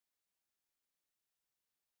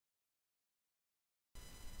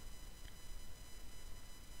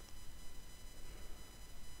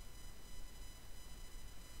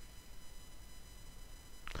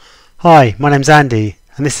Hi, my name's Andy,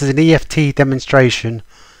 and this is an EFT demonstration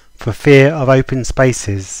for fear of open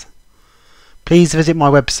spaces. Please visit my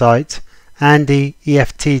website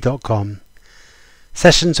andyeft.com.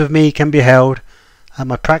 Sessions with me can be held at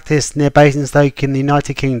my practice near Basingstoke in the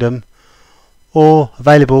United Kingdom or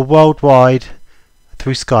available worldwide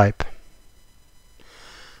through Skype.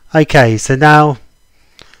 Okay, so now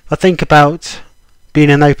I think about being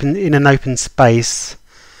in an open space.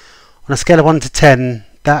 On a scale of 1 to 10,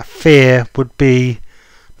 that fear would be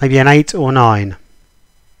maybe an 8 or 9. And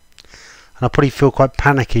I probably feel quite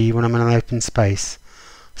panicky when I'm in an open space.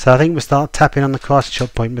 So I think we'll start tapping on the cast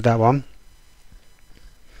shot point with that one.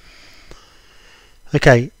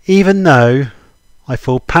 Okay, even though I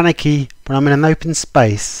feel panicky when I'm in an open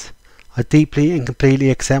space, I deeply and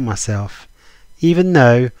completely accept myself. Even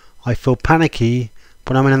though I feel panicky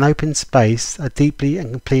when I'm in an open space, I deeply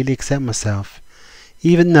and completely accept myself.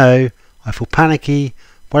 Even though I feel panicky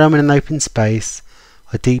when I'm in an open space,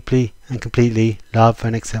 I deeply and completely love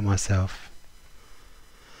and accept myself.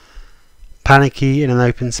 Panicky in an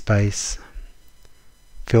open space.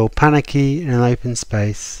 Feel panicky in an open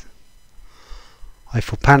space. I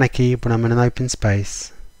feel panicky when I'm in an open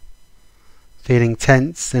space. Feeling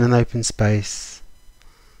tense in an open space.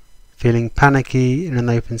 Feeling panicky in an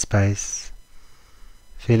open space.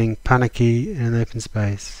 Feeling panicky in an open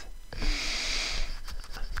space.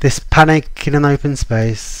 This panic in an open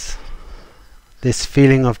space. This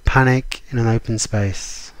feeling of panic in an open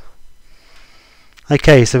space.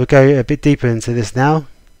 Okay, so we'll go a bit deeper into this now.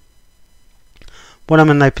 When I'm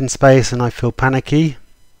in an open space and I feel panicky,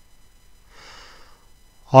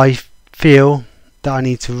 I feel that I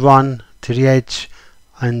need to run to the edge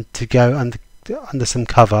and to go under some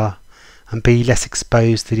cover and be less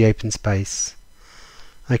exposed to the open space.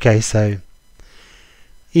 Okay, so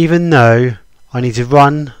even though I need to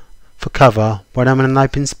run for cover when I'm in an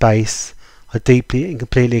open space, I deeply and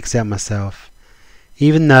completely accept myself.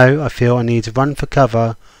 Even though I feel I need to run for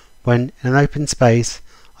cover when in an open space,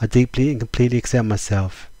 I deeply and completely accept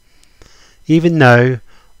myself. Even though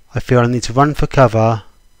I feel I need to run for cover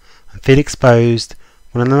and feel exposed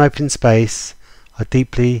when in an open space, I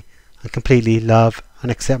deeply and completely love and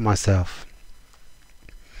accept myself.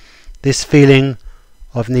 This feeling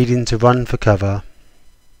of needing to run for cover.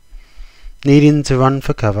 Needing to run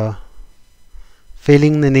for cover.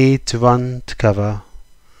 Feeling the need to run to cover.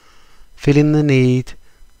 Feeling the need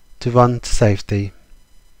to run to safety.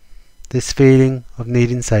 This feeling of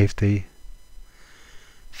needing safety.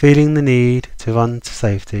 Feeling the need to run to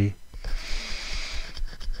safety.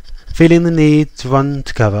 Feeling the need to run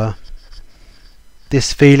to cover.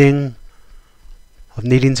 This feeling of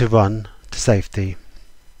needing to run to safety.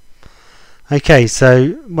 Okay,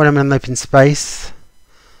 so when I'm in an open space,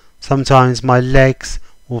 sometimes my legs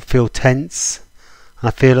will feel tense and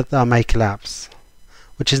I feel that I may collapse,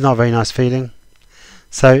 which is not a very nice feeling.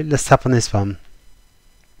 So let's tap on this one.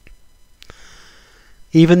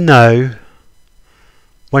 Even though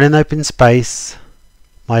when in open space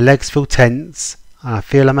my legs feel tense and I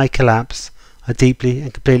feel I may collapse, I deeply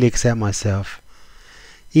and completely accept myself.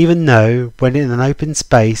 Even though when in an open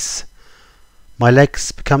space my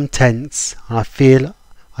legs become tense and I feel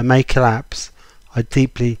I may collapse, I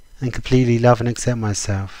deeply and completely love and accept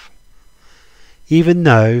myself. Even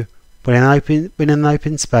though when in an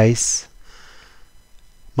open space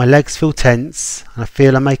my legs feel tense and I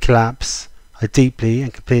feel I may collapse, I deeply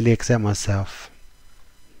and completely accept myself.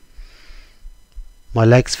 My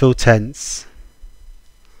legs feel tense.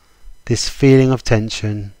 This feeling of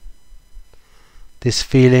tension. This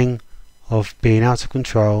feeling of being out of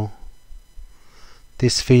control.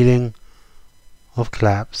 This feeling of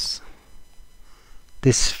collapse.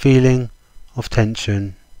 This feeling of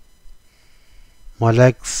tension. My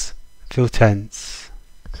legs feel tense.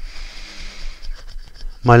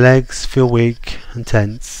 My legs feel weak and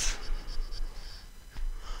tense.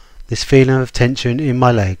 This feeling of tension in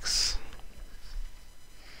my legs.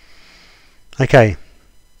 Okay,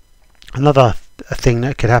 another thing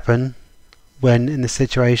that could happen when in this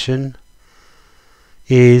situation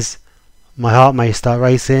is my heart may start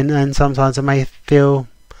racing, and sometimes I may feel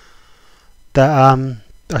that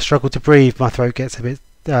I struggle to breathe. My throat gets a bit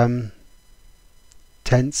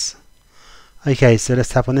tense. Okay, so let's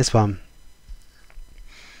tap on this one.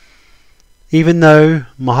 Even though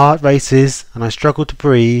my heart races and I struggle to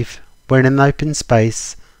breathe when in an open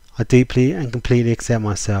space, I deeply and completely accept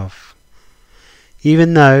myself.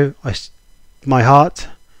 Even though my heart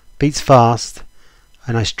beats fast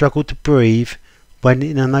and I struggle to breathe when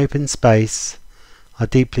in an open space, I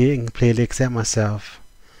deeply and completely accept myself.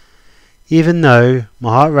 Even though my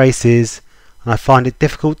heart races and I find it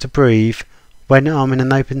difficult to breathe When I'm in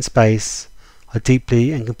an open space, I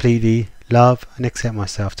deeply and completely love and accept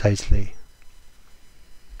myself totally.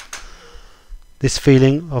 This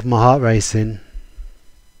feeling of my heart racing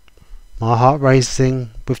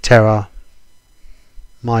with terror,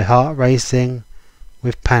 my heart racing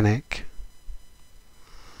with panic,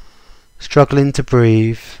 struggling to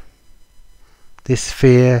breathe, this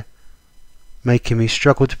fear making me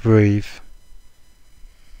struggle to breathe,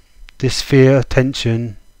 this fear of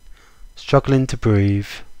tension, struggling to breathe,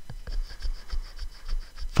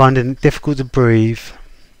 finding it difficult to breathe,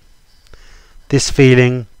 this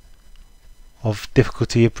feeling of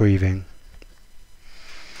difficulty of breathing.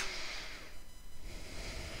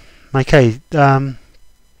 Okay, out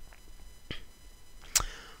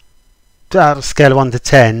of a scale of 1 to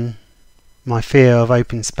 10, my fear of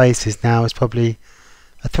open spaces now is probably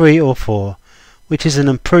a 3 or 4, which is an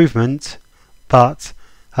improvement but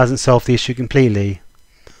hasn't solved the issue completely.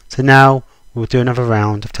 So now we'll do another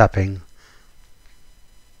round of tapping.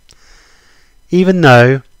 Even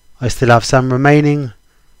though I still have some remaining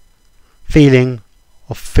feeling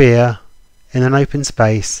of fear in an open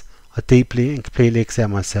space, I deeply and completely accept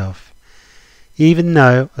myself. Even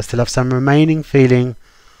though I still have some remaining feeling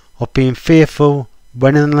of being fearful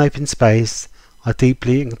when in an open space, I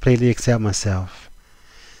deeply and completely accept myself.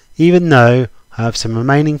 Even though I have some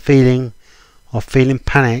remaining feeling of feeling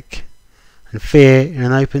panic and fear in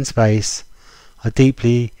an open space, I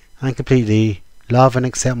deeply and completely love and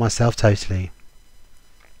accept myself totally.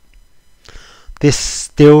 This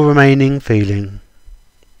still remaining feeling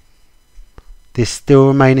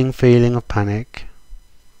of panic,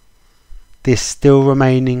 this still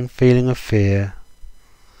remaining feeling of fear,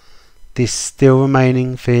 this still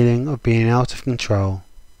remaining feeling of being out of control,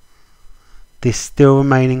 this still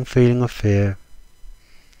remaining feeling of fear,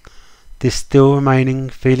 this still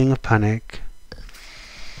remaining feeling of panic,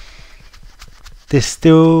 this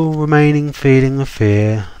still remaining feeling of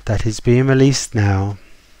fear that is being released now,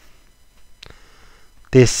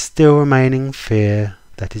 this still remaining fear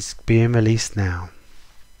that is being released now.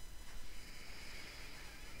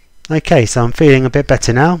 Okay, so I'm feeling a bit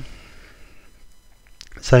better now.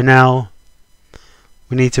 So now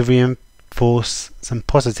we need to reinforce some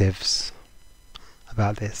positives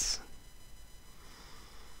about this.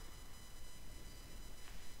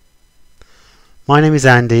 My name is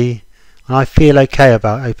Andy and I feel okay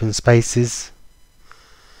about open spaces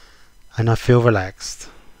and I feel relaxed.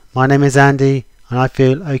 My name is Andy and I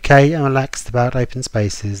feel okay and relaxed about open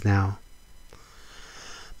spaces now.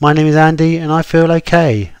 My name is Andy and I feel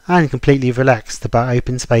okay and completely relaxed about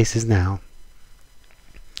open spaces now.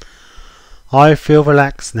 I feel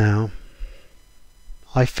relaxed now.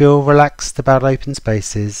 I feel relaxed about open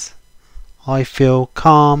spaces. I feel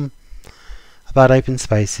calm about open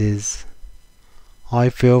spaces. I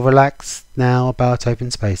feel relaxed now about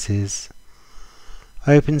open spaces.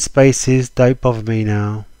 Open spaces don't bother me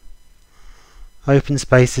now. Open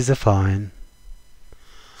spaces are fine.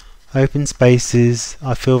 Open spaces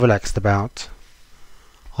I feel relaxed about.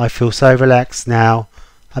 I feel so relaxed now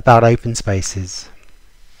about open spaces.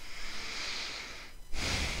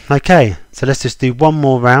 Okay, so let's just do one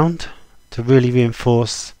more round to really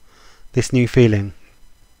reinforce this new feeling.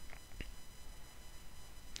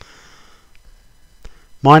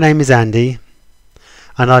 My name is Andy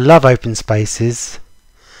and I love open spaces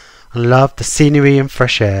and love the scenery and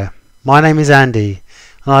fresh air. My name is Andy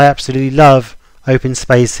and I absolutely love open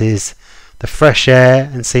spaces. The fresh air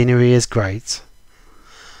and scenery is great.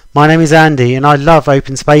 My name is Andy and I love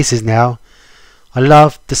open spaces now. I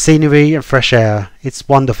love the scenery and fresh air. It's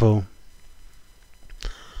wonderful.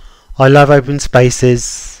 I love open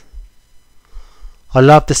spaces. I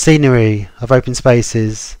love the scenery of open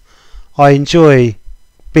spaces. I enjoy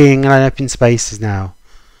being in open spaces now.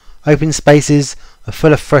 Open spaces are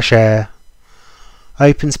full of fresh air.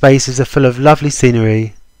 Open spaces are full of lovely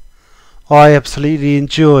scenery. I absolutely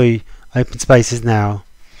enjoy open spaces now.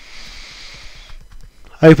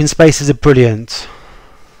 Open spaces are brilliant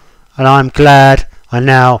and I'm glad I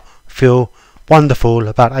now feel wonderful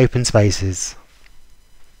about open spaces.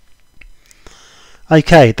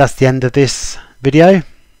 Okay, that's the end of this video.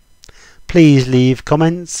 Please leave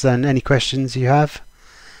comments and any questions you have,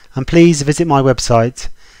 and please visit my website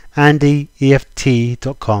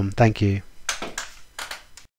andyeft.com. Thank you.